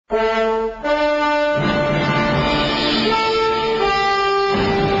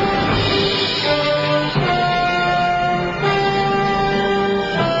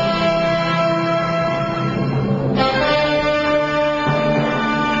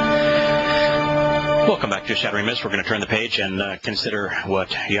Welcome back to Shattering Myths. We're going to turn the page and consider what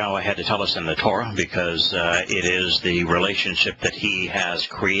Yahowah had to tell us in the Torah, because it is the relationship that he has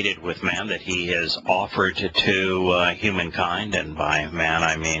created with man, that he has offered to humankind, and by man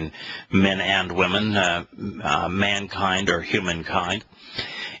I mean men and women, mankind or humankind.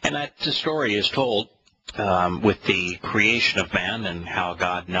 And that story is told with the creation of man and how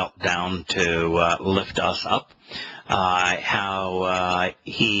God knelt down to lift us up. How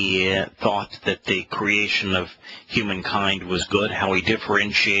he thought that the creation of humankind was good, how he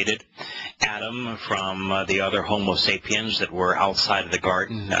differentiated Adam from the other Homo sapiens that were outside of the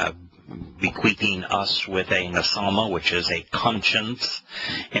garden, bequeathing us with a nasama, which is a conscience,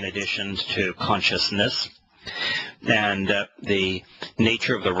 in addition to consciousness. And the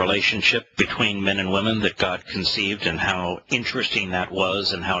nature of the relationship between men and women that God conceived, and how interesting that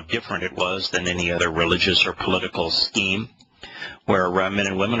was, and how different it was than any other religious or political scheme where men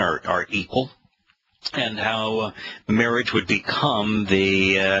and women are equal, and how marriage would become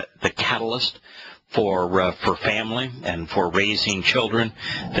the catalyst for family and for raising children,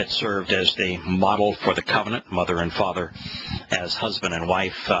 that served as the model for the covenant, mother and father as husband and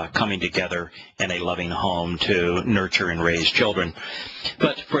wife coming together in a loving home to nurture and raise children.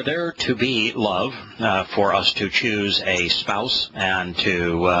 But for there to be love, for us to choose a spouse and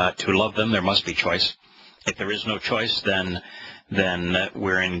to love them, there must be choice. If there is no choice, then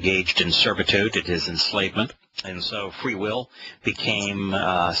we're engaged in servitude. It is enslavement. And so free will became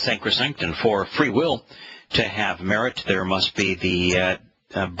sacrosanct. And for free will to have merit, there must be the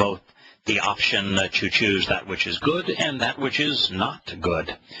both the option to choose that which is good and that which is not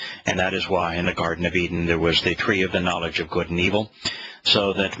good. And that is why in the Garden of Eden there was the tree of the knowledge of good and evil,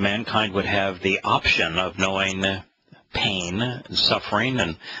 so that mankind would have the option of knowing pain and suffering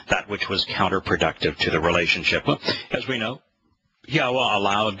and that which was counterproductive to the relationship. Well, as we know, Yahowah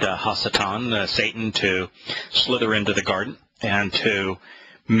allowed Hasatan, Satan, to slither into the garden and to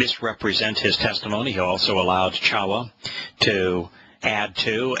misrepresent his testimony. He also allowed Chawa to add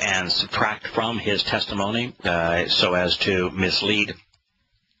to and subtract from his testimony so as to mislead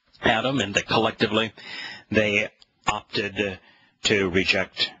Adam, and that collectively they opted to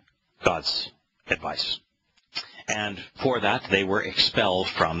reject God's advice. And for that, they were expelled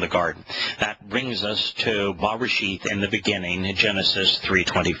from the garden. That brings us to Bereshith in the beginning, Genesis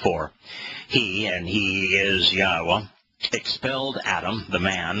 3:24. He, and he is Yahowah, expelled Adam, the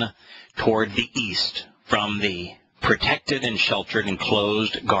man, toward the east from the protected and sheltered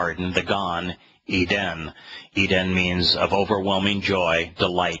enclosed garden, the Gan Eden. Eden means of overwhelming joy,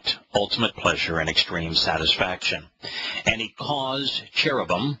 delight, ultimate pleasure, and extreme satisfaction. And he caused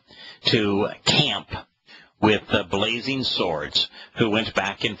cherubim to camp with the blazing swords, who went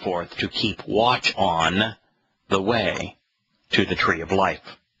back and forth to keep watch on the way to the tree of life.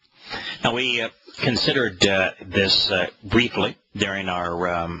 Now, we considered this briefly during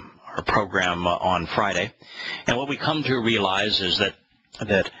our program on Friday, and what we come to realize is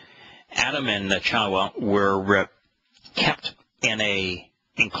that Adam and Chawa were kept in a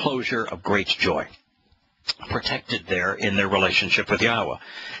enclosure of great joy, protected there in their relationship with Yahowah,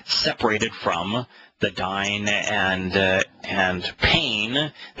 separated from the dying and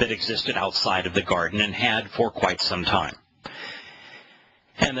pain that existed outside of the garden and had for quite some time.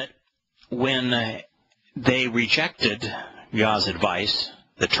 And that when they rejected Yah's advice,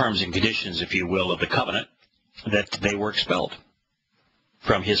 the terms and conditions, if you will, of the covenant, that they were expelled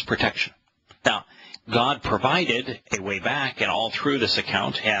from his protection. Now, God provided a way back, and all through this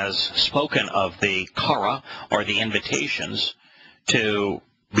account has spoken of the kara, or the invitations to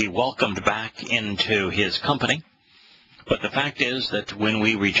be welcomed back into his company. But the fact is that when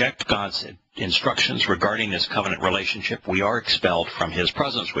we reject God's instructions regarding this covenant relationship, we are expelled from his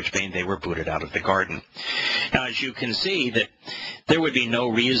presence, which means they were booted out of the garden. Now, as you can see, that there would be no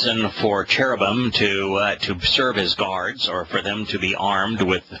reason for cherubim to serve as guards, or for them to be armed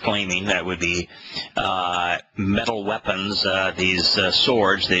with flaming, that would be metal weapons, these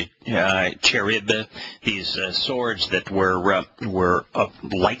swords, the cherub, these swords that were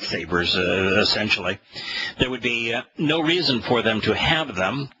lightsabers, essentially. There would be no reason for them to have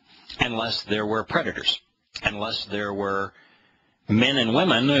them unless there were predators, unless there were men and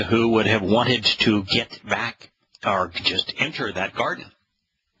women who would have wanted to get back or just enter that garden.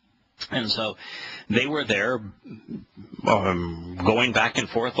 And so they were there going back and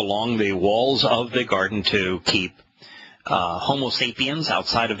forth along the walls of the garden to keep Homo sapiens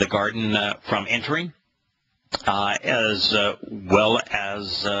outside of the garden from entering, as well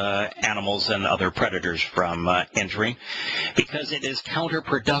as animals and other predators from entering, because it is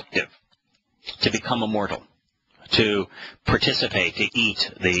counterproductive to become immortal, to participate, to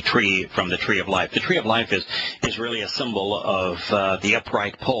eat the tree from the tree of life. The tree of life is really a symbol of the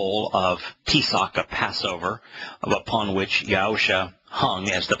upright pole of Pesach, of Passover, upon which Yahusha hung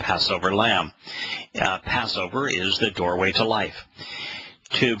as the Passover lamb. Passover is the doorway to life.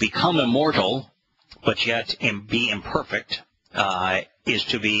 To become immortal, but yet be imperfect, is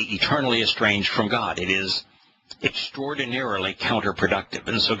to be eternally estranged from God. It is extraordinarily counterproductive,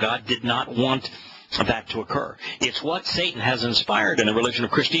 and so God did not want that to occur. It's what Satan has inspired in the religion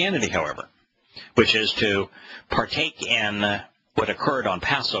of Christianity, however, which is to partake in what occurred on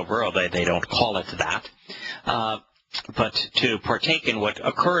Passover, although they don't call it that, but to partake in what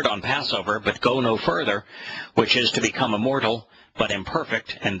occurred on Passover, but go no further, which is to become immortal, but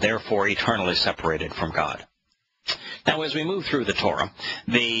imperfect, and therefore eternally separated from God. Now, as we move through the Torah,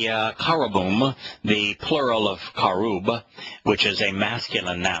 the cherubim, the plural of karub, which is a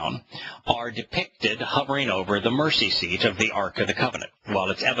masculine noun, are depicted hovering over the mercy seat of the Ark of the Covenant. While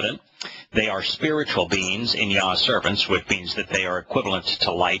it's evident they are spiritual beings in Yah's servants, which means that they are equivalent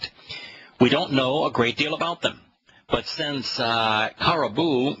to light, we don't know a great deal about them. But since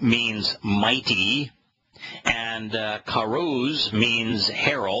karabu means mighty, and karuz means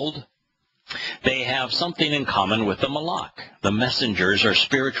herald, they have something in common with the Malach. The messengers are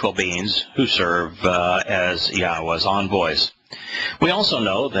spiritual beings who serve as Yahweh's envoys. We also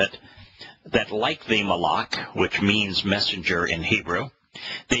know that like the Malach, which means messenger in Hebrew,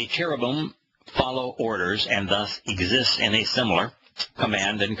 the cherubim follow orders and thus exist in a similar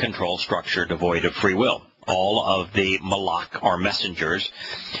command and control structure devoid of free will. All of the Malach are messengers,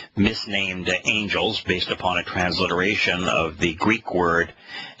 misnamed angels based upon a transliteration of the Greek word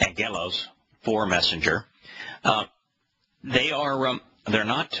angelos, for messenger. They're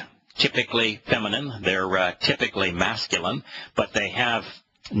not typically feminine. They're typically masculine, but they have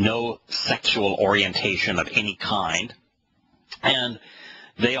no sexual orientation of any kind. And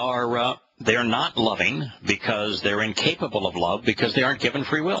they're not loving because they're incapable of love because they aren't given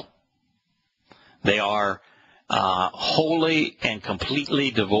free will. They are wholly and completely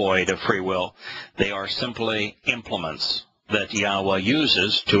devoid of free will. They are simply implements that Yahweh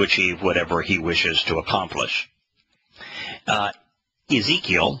uses to achieve whatever he wishes to accomplish.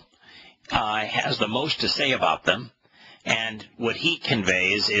 Ezekiel has the most to say about them, and what he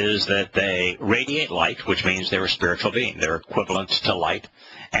conveys is that they radiate light, which means they're a spiritual being. They're equivalent to light,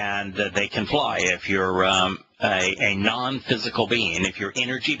 and they can fly. If you're a non-physical being, if you're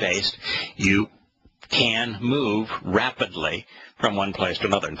energy-based, you can move rapidly from one place to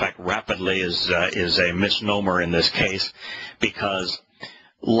another. In fact, rapidly is a misnomer in this case, because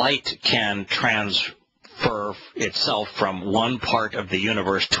light can transfer itself from one part of the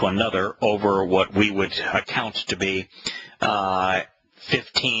universe to another over what we would account to be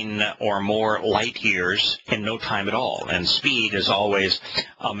 15 or more light years in no time at all. And speed is always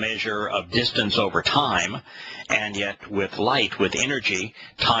a measure of distance over time, and yet with light, with energy,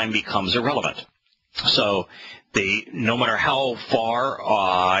 time becomes irrelevant. So no matter how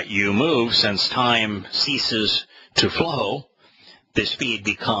far you move, since time ceases to flow, the speed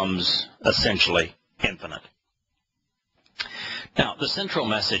becomes essentially infinite. Now, the central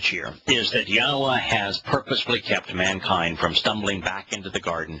message here is that Yahweh has purposefully kept mankind from stumbling back into the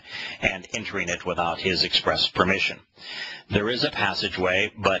garden and entering it without his express permission. There is a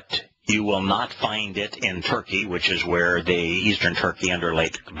passageway, but you will not find it in Turkey, which is where the eastern Turkey under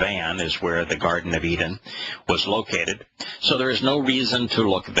Lake Van is where the Garden of Eden was located. So there is no reason to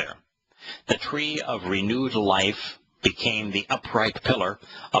look there. The tree of renewed life became the upright pillar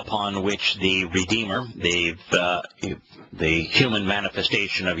upon which the Redeemer, the human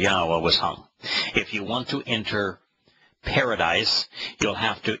manifestation of Yahweh, was hung. If you want to enter paradise, you'll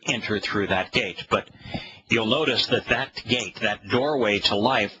have to enter through that gate. But you'll notice that that gate, that doorway to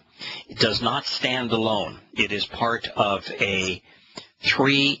life, it does not stand alone. It is part of a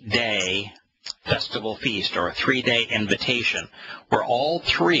 3-day festival feast, or a 3-day invitation, where all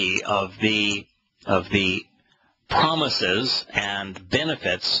three of the promises and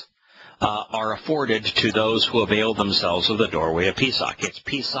benefits are afforded to those who avail themselves of the doorway of Pesach. It's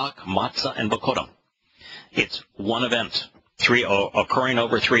Pesach, Matzah, and Bokodim. It's one event, occurring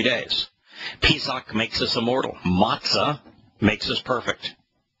over 3 days. Pesach makes us immortal. Matzah makes us perfect,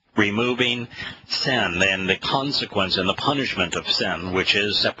 removing sin and the consequence and the punishment of sin, which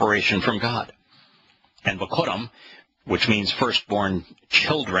is separation from God. And Bokodim, which means firstborn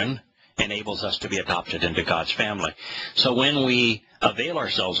children, enables us to be adopted into God's family. So when we avail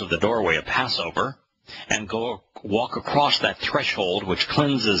ourselves of the doorway of Passover and walk across that threshold which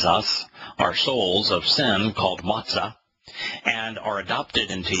cleanses us, our souls, of sin, called matzah, and are adopted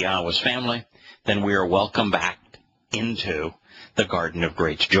into Yahweh's family, then we are welcome back into the Garden of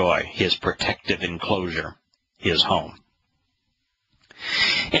Great Joy, his protective enclosure, his home.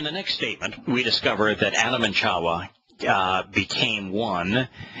 In the next statement, we discover that Adam and Yahowah became one,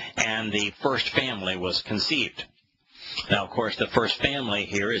 and the first family was conceived. Now, of course, the first family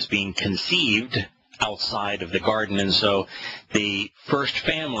here is being conceived outside of the garden, and so the first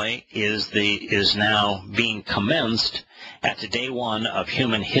family is now being commenced at day one of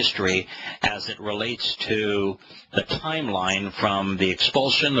human history as it relates to the timeline from the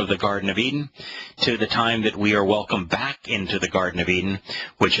expulsion of the Garden of Eden to the time that we are welcomed back into the Garden of Eden,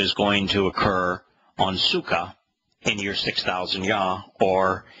 which is going to occur on Sukkah in year 6000 Yah,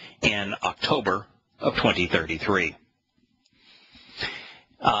 or in October of 2033.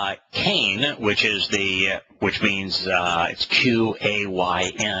 Cain, which means it's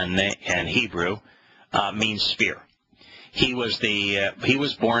Q-A-Y-N in Hebrew, means spear. He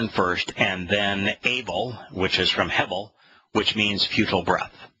was born first, and then Abel, which is from Hebel, which means futile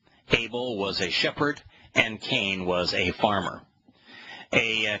breath. Abel was a shepherd, and Cain was a farmer.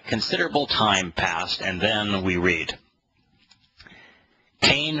 A considerable time passed, and then we read,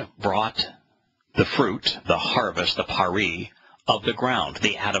 Cain brought the fruit, the harvest, the pari, of the ground,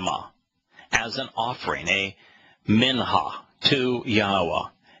 the Adamah, as an offering, a minha, to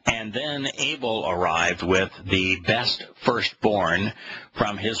Yahowah. And then Abel arrived with the best firstborn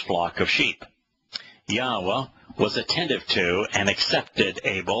from his flock of sheep. Yahowah was attentive to and accepted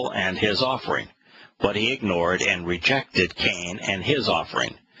Abel and his offering, but he ignored and rejected Cain and his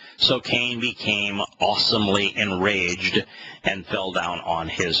offering. So Cain became awesomely enraged and fell down on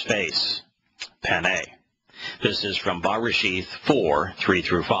his face. Pene. This is from Bereshith 4, 3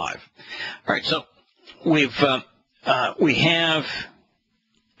 through 5. All right, so we have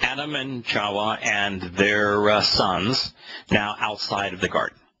Adam and Yahowah and their sons now outside of the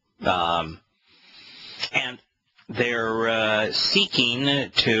garden. And they're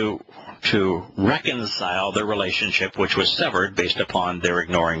seeking to reconcile their relationship, which was severed based upon their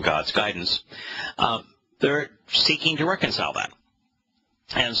ignoring God's guidance. They're seeking to reconcile that.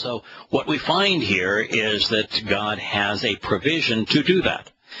 And so what we find here is that God has a provision to do that.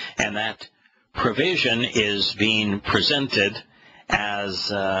 And that provision is being presented as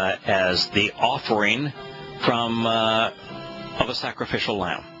the offering of a sacrificial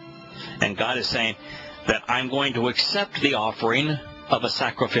lamb. And God is saying that I'm going to accept the offering of a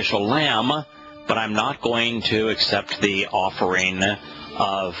sacrificial lamb, but I'm not going to accept the offering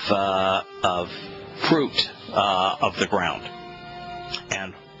of fruit of the ground.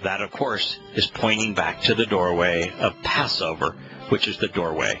 And that, of course, is pointing back to the doorway of Passover, which is the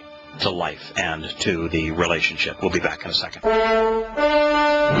doorway to life and to the relationship. We'll be back in a second.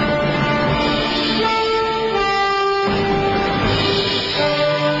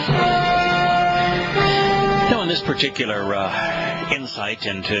 Now, in this particular insight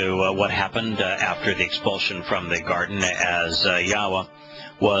into what happened after the expulsion from the garden, as Yahowah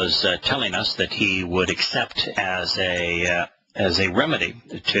was telling us that he would accept as a remedy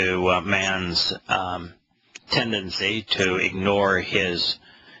to man's tendency to ignore his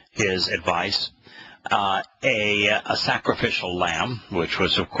advice, a sacrificial lamb, which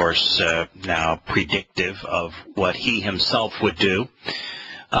was, of course, now predictive of what he himself would do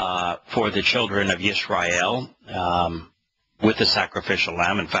for the children of Yisrael with the sacrificial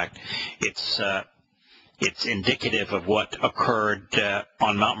lamb. In fact, it's indicative of what occurred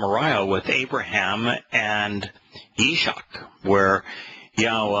on Mount Moriah with Abraham and Ishak, where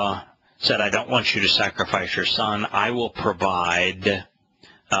Yahowah said, I don't want you to sacrifice your son. I will provide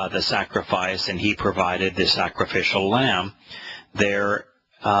the sacrifice, and he provided the sacrificial lamb there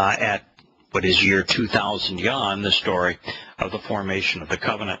at what is year 2000 Yah, the story of the formation of the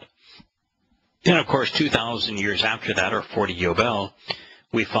covenant. And, of course, 2,000 years after that, or 40 Yobel,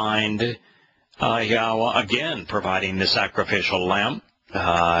 we find Yahowah again providing the sacrificial lamb,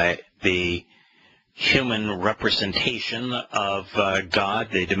 the human representation of God,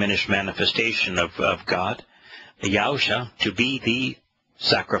 the diminished manifestation of God, Yahusha, to be the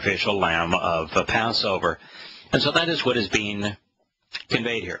sacrificial lamb of Passover. And so that is what is being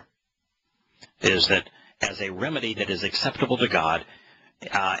conveyed here, is that as a remedy that is acceptable to God,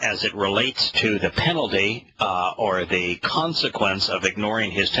 as it relates to the penalty or the consequence of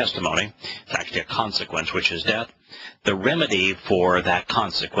ignoring his testimony, it's actually a consequence, which is death. The remedy for that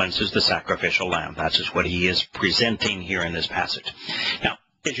consequence is the sacrificial lamb. That's just what he is presenting here in this passage. Now,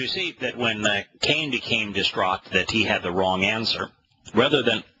 as you see that when Cain became distraught that he had the wrong answer, rather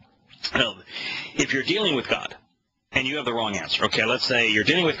than, if you're dealing with God and you have the wrong answer, okay, let's say you're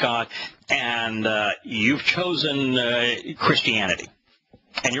dealing with God and you've chosen Christianity,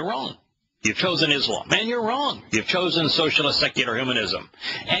 and you're wrong. You've chosen Islam, and you're wrong. You've chosen socialist secular humanism,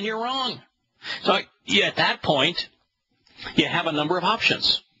 and you're wrong. So at that point, you have a number of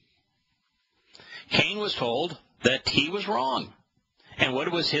options. Cain was told that he was wrong. And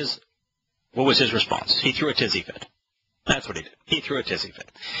what was his response? He threw a tizzy fit. That's what he did. He threw a tizzy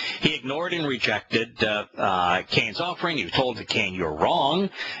fit. He ignored and rejected Cain's offering. He told Cain, you're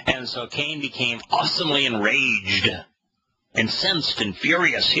wrong. And so Cain became awesomely enraged, incensed, and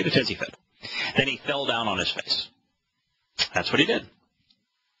furious. He had a tizzy fit. Then he fell down on his face. That's what he did.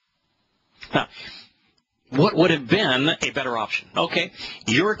 Now, what would have been a better option? Okay,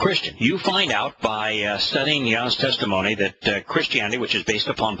 you're a Christian. You find out by studying Yahweh's testimony that Christianity, which is based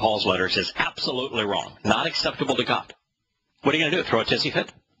upon Paul's letters, is absolutely wrong, not acceptable to God. What are you going to do? Throw a tizzy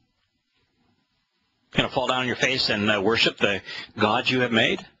fit? Going to fall down on your face and worship the gods you have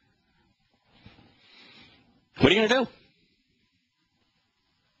made? What are you going to do?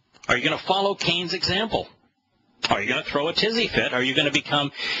 Are you going to follow Cain's example? Are you going to throw a tizzy fit? Are you going to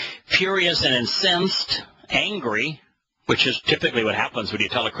become furious and incensed, angry, which is typically what happens when you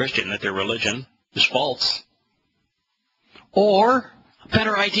tell a Christian that their religion is false? Or,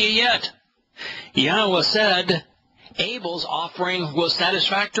 better idea yet, Yahowah said Abel's offering was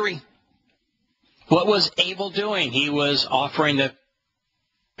satisfactory. What was Abel doing? He was offering the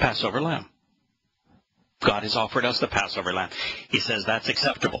Passover lamb. God has offered us the Passover lamb. He says that's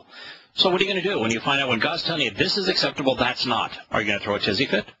acceptable. So what are you going to do when you find out when God's telling you this is acceptable, that's not? Are you going to throw a tizzy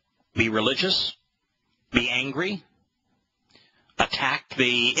fit? Be religious? Be angry? Attack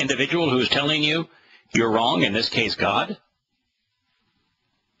the individual who is telling you you're wrong, in this case God?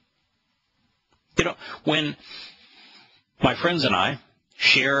 You know, when my friends and I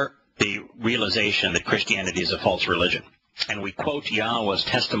share the realization that Christianity is a false religion, and we quote Yahowah's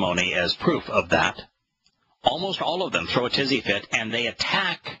testimony as proof of that, almost all of them throw a tizzy fit and they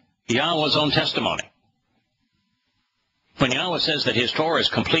attack Yahowah's own testimony. When Yahowah says that his Torah is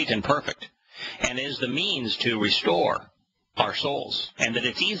complete and perfect and is the means to restore our souls, and that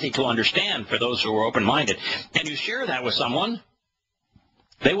it's easy to understand for those who are open-minded, and you share that with someone,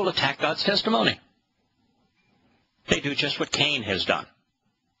 they will attack God's testimony. They do just what Cain has done.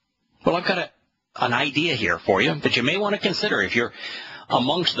 Well, I've got an idea here for you that you may want to consider if you're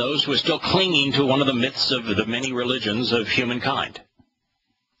amongst those who are still clinging to one of the myths of the many religions of humankind.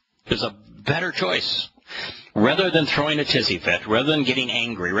 There's a better choice. Rather than throwing a tizzy fit, rather than getting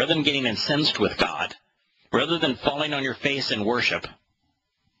angry, rather than getting incensed with God, rather than falling on your face in worship,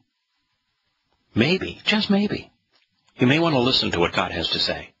 maybe, just maybe, you may want to listen to what God has to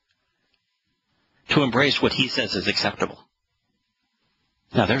say, to embrace what he says is acceptable.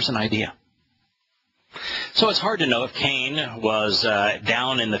 Now, there's an idea. So it's hard to know if Cain was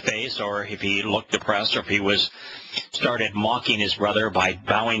down in the face, or if he looked depressed, or if he started mocking his brother by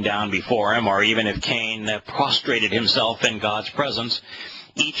bowing down before him, or even if Cain prostrated himself in God's presence.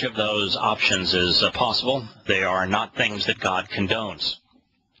 Each of those options is possible. They are not things that God condones.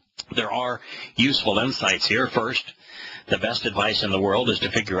 There are useful insights here. First, the best advice in the world is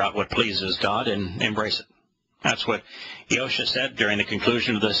to figure out what pleases God and embrace it. That's what Yosha said during the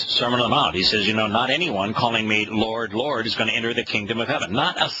conclusion of the Sermon on the Mount. He says, not anyone calling me Lord, Lord is going to enter the kingdom of heaven.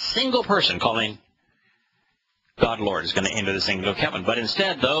 Not a single person calling God Lord is going to enter the kingdom of heaven. But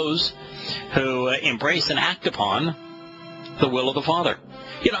instead, those who embrace and act upon the will of the Father.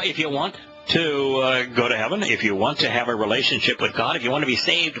 If you want to go to heaven, if you want to have a relationship with God, if you want to be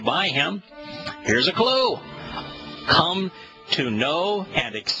saved by him, here's a clue. Come to know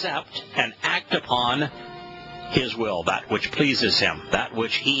and accept and act upon his will, that which pleases him, that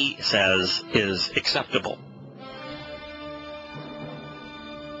which he says is acceptable.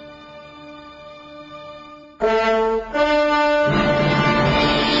 Welcome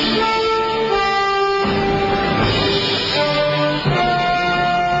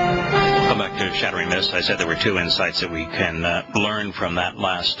back to Shattering Myths. I said there were two insights that we can learn from that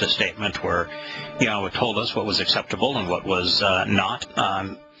last statement, where Yahowah told us what was acceptable and what was not.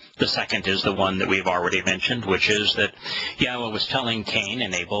 The second is the one that we've already mentioned, which is that Yahowah was telling Cain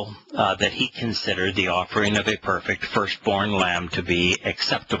and Abel that he considered the offering of a perfect firstborn lamb to be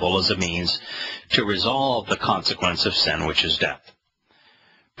acceptable as a means to resolve the consequence of sin, which is death.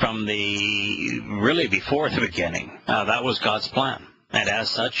 From really before the beginning, that was God's plan. And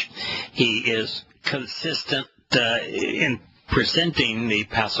as such, he is consistent in presenting the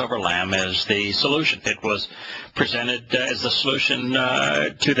Passover lamb as the solution. It was presented as the solution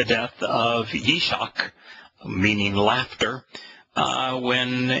to the death of Yishak, meaning laughter,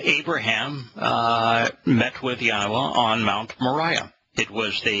 when Abraham met with Yahowah on Mount Moriah. It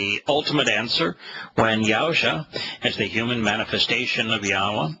was the ultimate answer when Yahusha, as the human manifestation of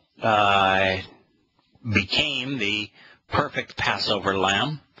Yahowah, became the perfect Passover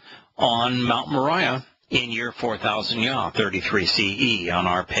lamb on Mount Moriah in year 4000 Yah, 33 CE on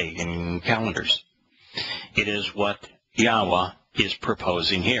our pagan calendars. It is what Yahowah is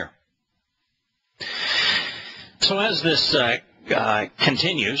proposing here. So as this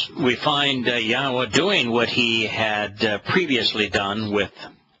continues, we find Yahowah doing what he had previously done with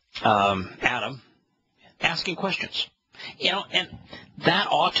Adam, asking questions. And that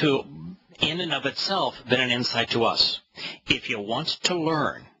ought to, in and of itself, been an insight to us. If you want to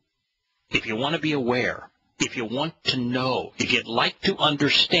learn, if you want to be aware, if you want to know, if you'd like to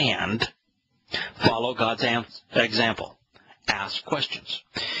understand, follow God's example. Ask questions.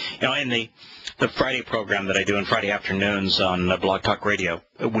 In the Friday program that I do on Friday afternoons on Blog Talk Radio,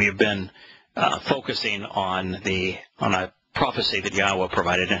 we have been focusing on a prophecy that Yahowah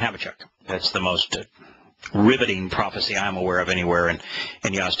provided in Habakkuk. That's the most riveting prophecy I'm aware of anywhere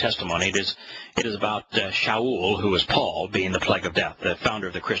in Yah's testimony. It is about Shaul, who is Paul, being the plague of death. The founder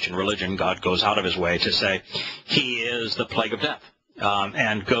of the Christian religion, God goes out of his way to say he is the plague of death,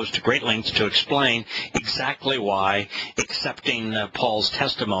 and goes to great lengths to explain exactly why accepting Paul's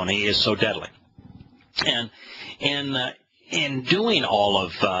testimony is so deadly. And in doing all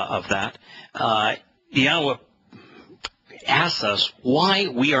of that, Yahowah asks us why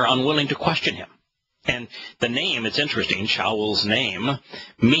we are unwilling to question him. And the name, it's interesting, Shaul's name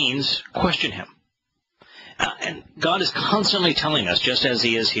means question him. And God is constantly telling us, just as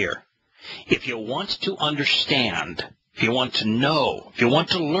he is here, if you want to understand, if you want to know, if you want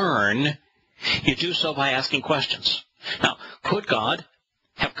to learn, you do so by asking questions. Now, could God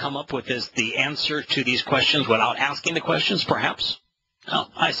have come up with the answer to these questions without asking the questions? Perhaps. Now,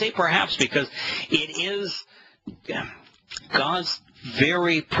 I say perhaps because it is God's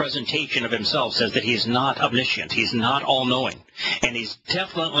very presentation of himself says that he's not omniscient, he's not all-knowing, and he's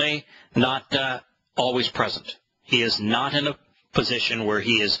definitely not always present. He is not in a position where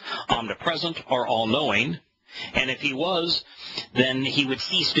he is omnipresent or all-knowing, and if he was, then he would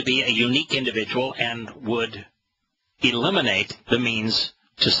cease to be a unique individual and would eliminate the means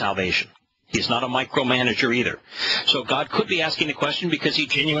to salvation. He's not a micromanager either. So God could be asking the question because he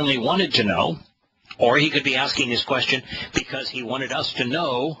genuinely wanted to know, or he could be asking his question because he wanted us to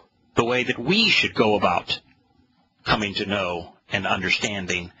know the way that we should go about coming to know and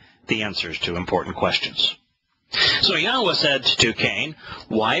understanding the answers to important questions. So Yahowah said to Cain,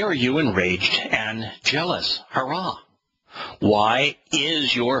 "Why are you enraged and jealous? Hurrah! Why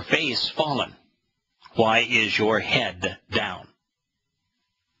is your face fallen? Why is your head down?"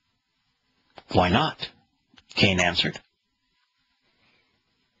 "Why not?" Cain answered.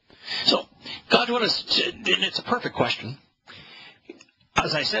 So God wanted us to, and it's a perfect question.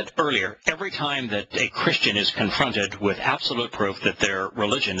 As I said earlier, every time that a Christian is confronted with absolute proof that their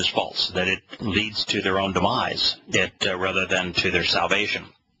religion is false, that it leads to their own demise rather than to their salvation,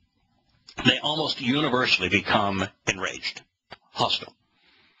 they almost universally become enraged, hostile.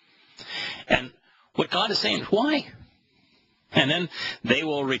 And what God is saying is, why? And then they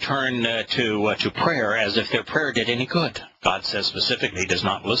will return to prayer as if their prayer did any good. God says specifically he does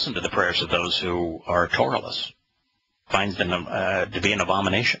not listen to the prayers of those who are Torahless. Finds them to be an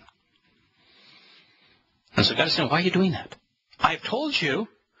abomination. And so God is saying, why are you doing that? I've told you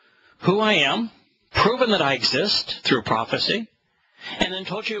who I am, proven that I exist through prophecy, and then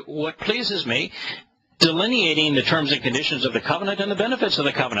told you what pleases me, delineating the terms and conditions of the covenant and the benefits of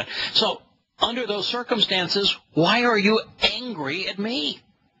the covenant. So under those circumstances, why are you angry at me?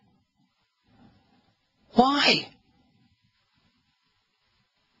 Why?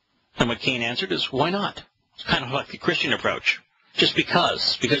 And what Cain answered is, why not? It's kind of like the Christian approach. Just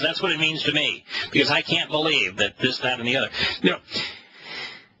because that's what it means to me. Because I can't believe that this, that, and the other.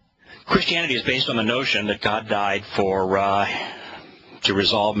 Christianity is based on the notion that God died to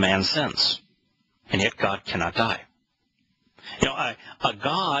resolve man's sins. And yet God cannot die. A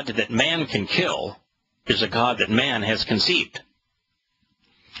God that man can kill is a God that man has conceived.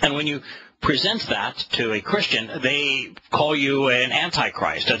 And when you present that to a Christian, they call you an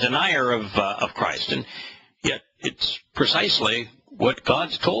antichrist, a denier of Christ. And yet it's precisely what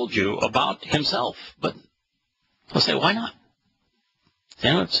God's told you about himself. But they'll say, why not?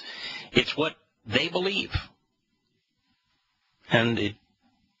 It's what they believe. And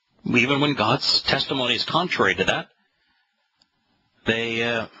even when God's testimony is contrary to that,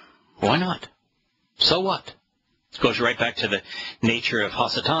 why not? So what? It goes right back to the nature of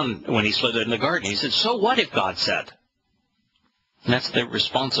Hasatan when he slithered in the garden. He said, so what if God said? And that's the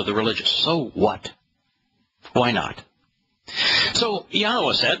response of the religious. So what? Why not? So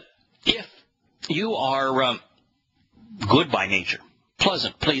Yahowah said, if you are good by nature,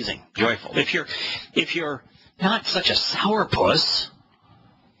 pleasant, pleasing, joyful. If you're not such a sourpuss,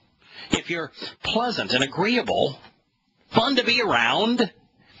 if you're pleasant and agreeable, fun to be around,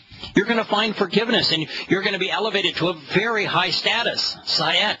 you're going to find forgiveness, and you're going to be elevated to a very high status,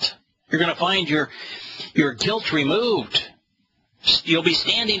 sayet. You're going to find your guilt removed. You'll be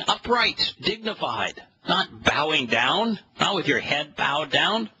standing upright, dignified, not bowing down, not with your head bowed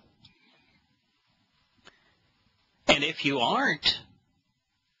down. And if you aren't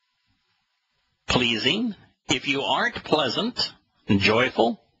pleasing, if you aren't pleasant and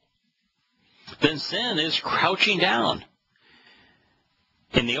joyful, then sin is crouching down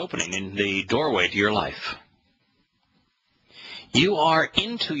in the opening, in the doorway to your life. You are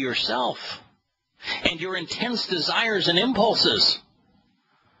into yourself and your intense desires and impulses.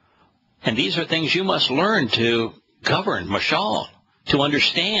 And these are things you must learn to govern, mashal, to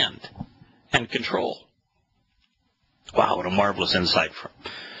understand and control. Wow, what a marvelous insight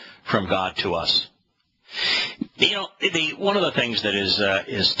from God to us. You know, one of the things that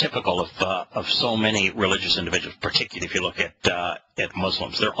is typical of so many religious individuals, particularly if you look at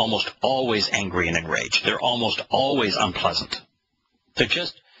Muslims, they're almost always angry and enraged. They're almost always unpleasant. They're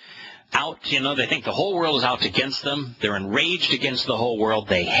just out, you know, they think the whole world is out against them. They're enraged against the whole world.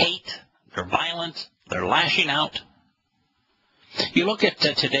 They hate. They're violent. They're lashing out. You look at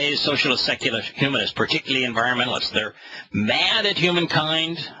today's socialist, secular humanists, particularly environmentalists. They're mad at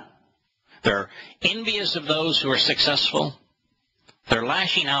humankind. They're envious of those who are successful. They're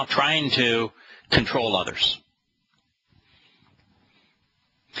lashing out, trying to control others.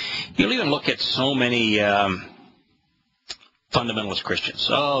 You'll even look at so many fundamentalist Christians.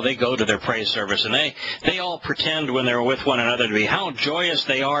 Oh, they go to their praise service, and they all pretend when they're with one another to be how joyous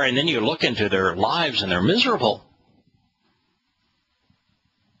they are, and then you look into their lives, and they're miserable.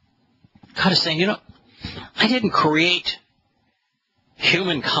 God is saying, you know, I didn't create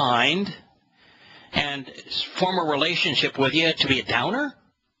humankind and form a relationship with you to be a downer.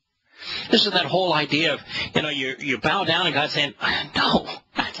 This is that whole idea of, you know, you bow down and God's saying, no,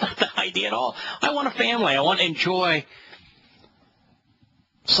 that's not the idea at all. I want a family. I want to enjoy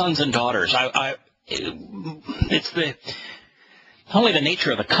sons and daughters. It's not only the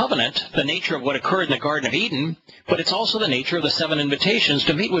nature of the covenant, the nature of what occurred in the Garden of Eden, but it's also the nature of the 7 invitations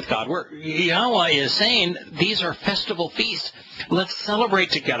to meet with God, where Yahowah is saying, these are festival feasts. Let's celebrate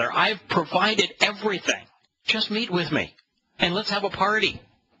together. I've provided everything. Just meet with me, and let's have a party.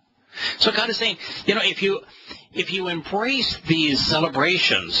 So God is saying, you know, if you embrace these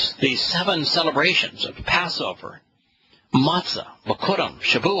celebrations, these 7 celebrations of Passover, Matzah, Bikurim,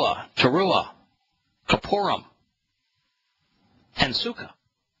 Shavuah, Teruah, Kippurim, and Sukkah.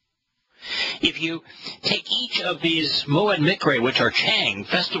 If you take each of these Moed Mikre, which are Chang,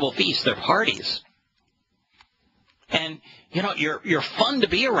 festival feasts, they're parties, and you know you're fun to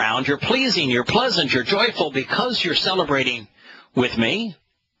be around, you're pleasing, you're pleasant, you're joyful because you're celebrating with me,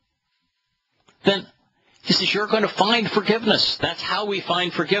 then he says you're going to find forgiveness. That's how we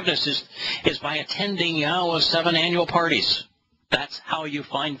find forgiveness is by attending Yahowah's 7 annual parties. That's how you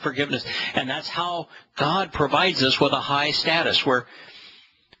find forgiveness. And that's how God provides us with a high status where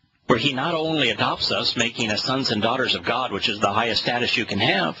he not only adopts us, making us sons and daughters of God, which is the highest status you can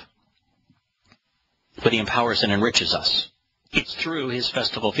have, but he empowers and enriches us. It's through his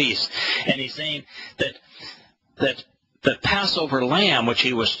festival feast. And he's saying that the Passover lamb, which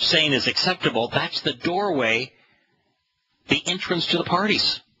he was saying is acceptable, that's the doorway, the entrance to the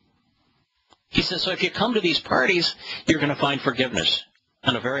parties. He says, so if you come to these parties, you're going to find forgiveness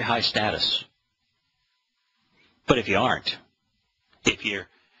and a very high status. But if you aren't, if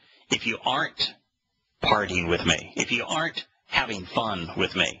you aren't partying with me, if you aren't having fun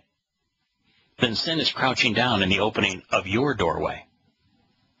with me, then sin is crouching down in the opening of your doorway.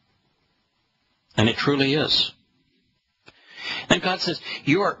 And it truly is. And God says,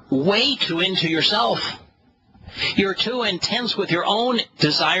 you're way too into yourself. You're too intense with your own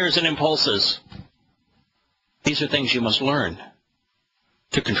desires and impulses. These are things you must learn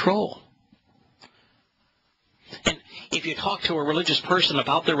to control. And if you talk to a religious person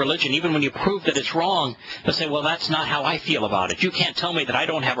about their religion, even when you prove that it's wrong, they'll say, well, that's not how I feel about it. You can't tell me that I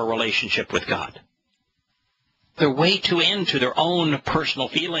don't have a relationship with God. They're way too into their own personal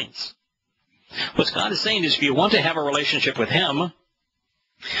feelings. What God is saying is if you want to have a relationship with him,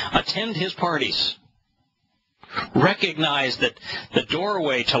 attend his parties. Recognize that the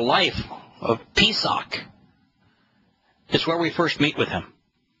doorway to life of Pesach is where we first meet with him.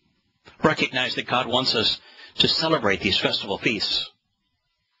 Recognize that God wants us to celebrate these festival feasts,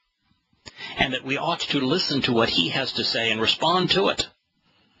 and that we ought to listen to what he has to say and respond to it,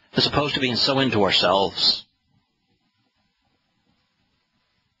 as opposed to being so into ourselves.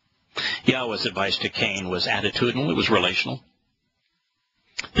 Yahowah's advice to Cain was attitudinal, it was relational.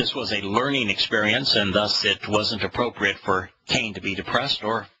 This was a learning experience, and thus it wasn't appropriate for Cain to be depressed,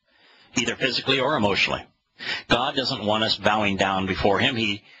 or either physically or emotionally. God doesn't want us bowing down before him.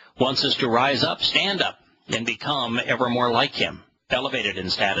 He wants us to rise up, stand up, and become ever more like him, elevated in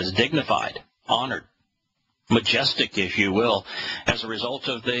status, dignified, honored, majestic, if you will, as a result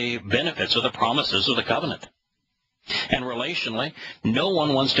of the benefits or the promises of the covenant. And relationally, no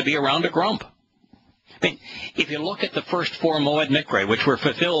one wants to be around a grump. I mean, if you look at the first 4 Moed Mikre, which were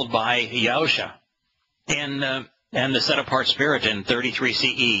fulfilled by Yahusha and the set-apart spirit in 33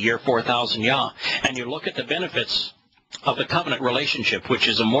 CE, year 4000 Yah, and you look at the benefits of the covenant relationship, which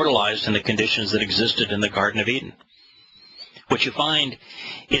is immortalized in the conditions that existed in the Garden of Eden, what you find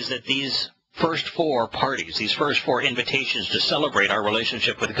is that these first 4 parties, these first 4 invitations to celebrate our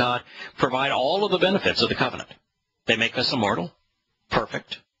relationship with God, provide all of the benefits of the covenant. They make us immortal,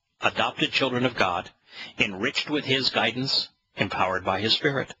 perfect, adopted children of God, enriched with his guidance, empowered by his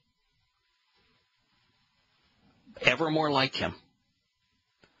Spirit. Ever more like him.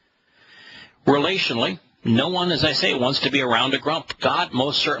 Relationally, no one, as I say, wants to be around a grump. God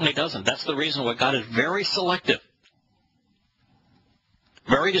most certainly doesn't. That's the reason why God is very selective,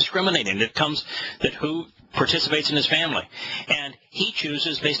 very discriminating. It comes that who participates in his family. And he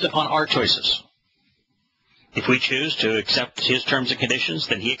chooses based upon our choices. If we choose to accept his terms and conditions,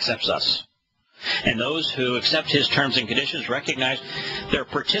 then he accepts us. And those who accept his terms and conditions recognize they're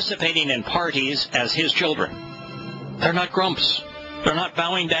participating in parties as his children. They're not grumps. They're not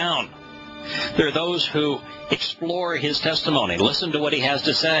bowing down. They're those who explore his testimony, listen to what he has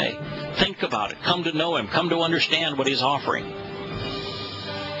to say, think about it, come to know him, come to understand what he's offering,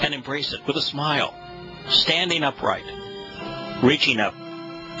 and embrace it with a smile, standing upright, reaching up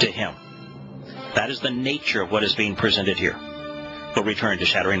to him. That is the nature of what is being presented here. We'll return to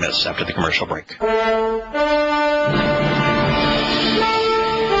Shattering Myths after the commercial break.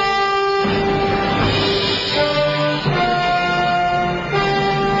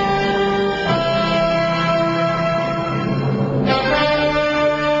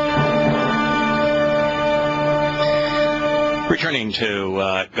 Returning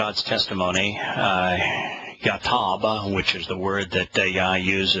to God's testimony, Yatab, which is the word that Yah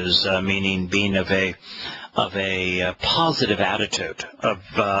uses, meaning being of a positive attitude,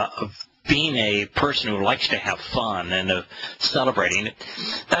 of being a person who likes to have fun and of celebrating.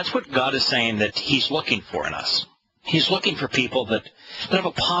 That's what God is saying that he's looking for in us. He's looking for people that have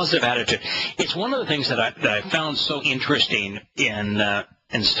a positive attitude. It's one of the things that I found so interesting in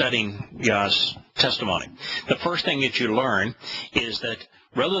studying Yah's testimony. The first thing that you learn is that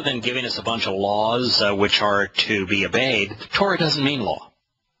rather than giving us a bunch of laws which are to be obeyed, the Torah doesn't mean law.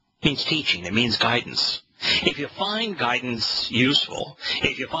 It means teaching. It means guidance. If you find guidance useful,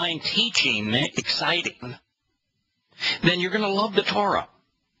 if you find teaching exciting, then you're going to love the Torah.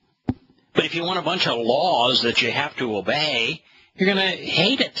 But if you want a bunch of laws that you have to obey, you're going to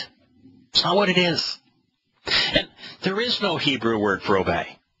hate it. It's not what it is. And there is no Hebrew word for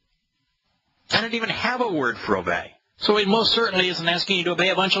obey. I don't even have a word for obey. So he most certainly isn't asking you to obey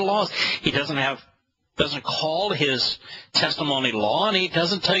a bunch of laws. He doesn't call his testimony law, and he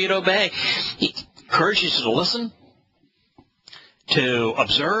doesn't tell you to obey. He encourages you to listen, to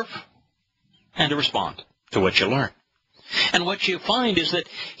observe, and to respond to what you learn. And what you find is that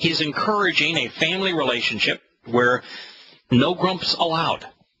he's encouraging a family relationship where no grumps allowed.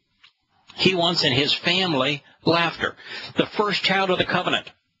 He wants in his family laughter. The first child of the covenant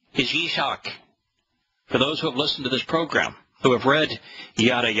is Yishak. For those who have listened to this program, who have read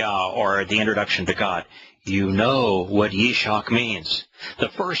Yada Yah or the Introduction to God, you know what Yishak means. The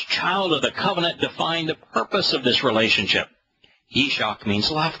first child of the covenant defined the purpose of this relationship. Yishak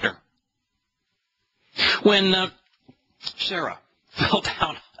means laughter. When Sarah fell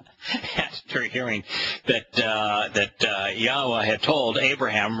down after hearing that Yahowah had told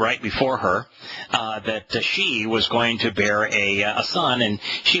Abraham right before her that she was going to bear a son, and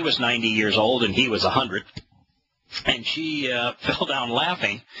she was 90 years old and he was 100, and she fell down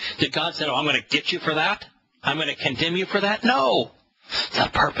laughing. Did God say, "Oh, I'm going to get you for that? I'm going to condemn you for that"? No.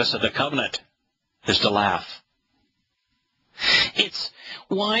 The purpose of the covenant is to laugh. It's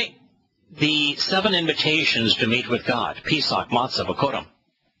why the 7 invitations to meet with God, Pesach, Matzah, Bakodim,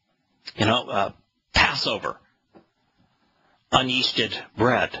 Passover, unyeasted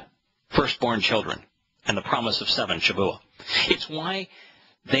bread, firstborn children, and the promise of 7, Shavuah. It's why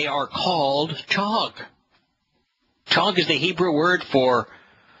they are called chog. Chog is the Hebrew word for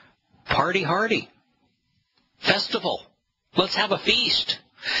party hardy, festival. Let's have a feast.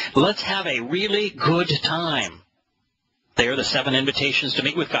 Let's have a really good time. They are the 7 invitations to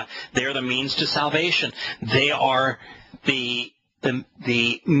meet with God. They are the means to salvation. They are the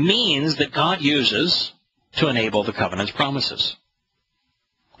means that God uses to enable the covenant's promises.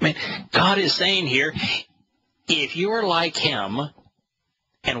 I mean, God is saying here, if you are like him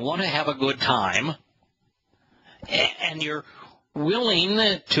and want to have a good time, and you're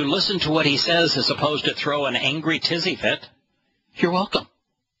willing to listen to what he says as opposed to throw an angry tizzy fit, you're welcome.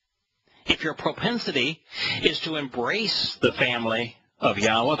 If your propensity is to embrace the family of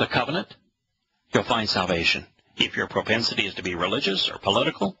Yahowah, the covenant, you'll find salvation. If your propensity is to be religious or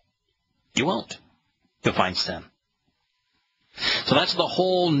political, you won't. You'll find sin. So that's the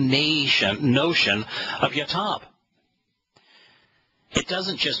whole notion of Yatab. It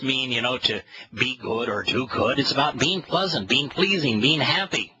doesn't just mean, to be good or do good. It's about being pleasant, being pleasing, being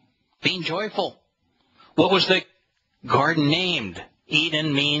happy, being joyful. What was the garden named?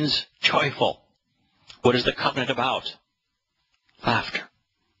 Eden means joyful. What is the covenant about? Laughter.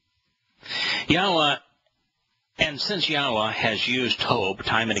 Yahowah, and since Yahowah has used Tob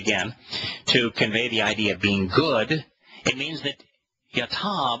time and again to convey the idea of being good, it means that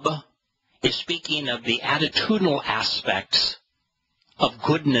Yatab is speaking of the attitudinal aspects of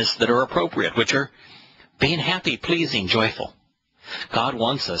goodness that are appropriate, which are being happy, pleasing, joyful. God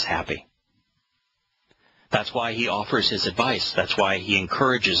wants us happy. That's why he offers his advice. That's why he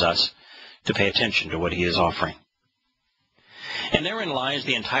encourages us to pay attention to what he is offering. And therein lies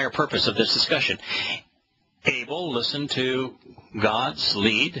the entire purpose of this discussion. Abel listened to God's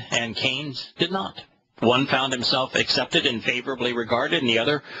lead, and Cain did not. One found himself accepted and favorably regarded, and the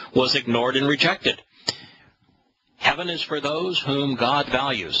other was ignored and rejected. Heaven is for those whom God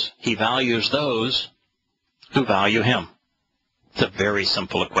values. He values those who value him. It's a very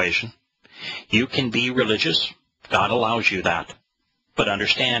simple equation. You can be religious. God allows you that. But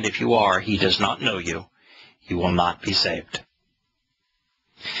understand, if you are, he does not know you. You will not be saved.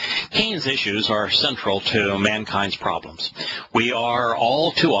 Cain's issues are central to mankind's problems. We are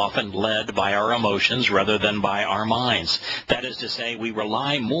all too often led by our emotions rather than by our minds. That is to say, we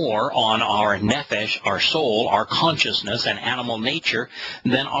rely more on our nephesh, our soul, our consciousness, and animal nature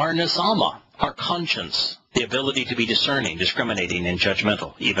than our nesama, our conscience, the ability to be discerning, discriminating, and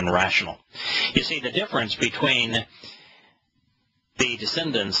judgmental, even rational. You see, the difference between the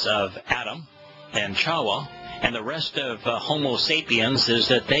descendants of Adam and Chawah and the rest of Homo sapiens is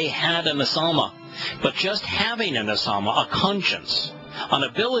that they had a nesama. But just having a nesama, a conscience, an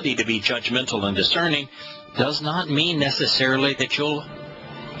ability to be judgmental and discerning, does not mean necessarily that you'll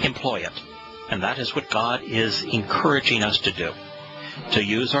employ it. And that is what God is encouraging us to do, to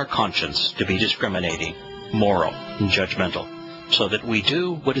use our conscience to be discriminating, moral, and judgmental, so that we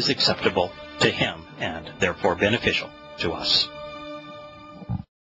do what is acceptable to him and therefore beneficial to us.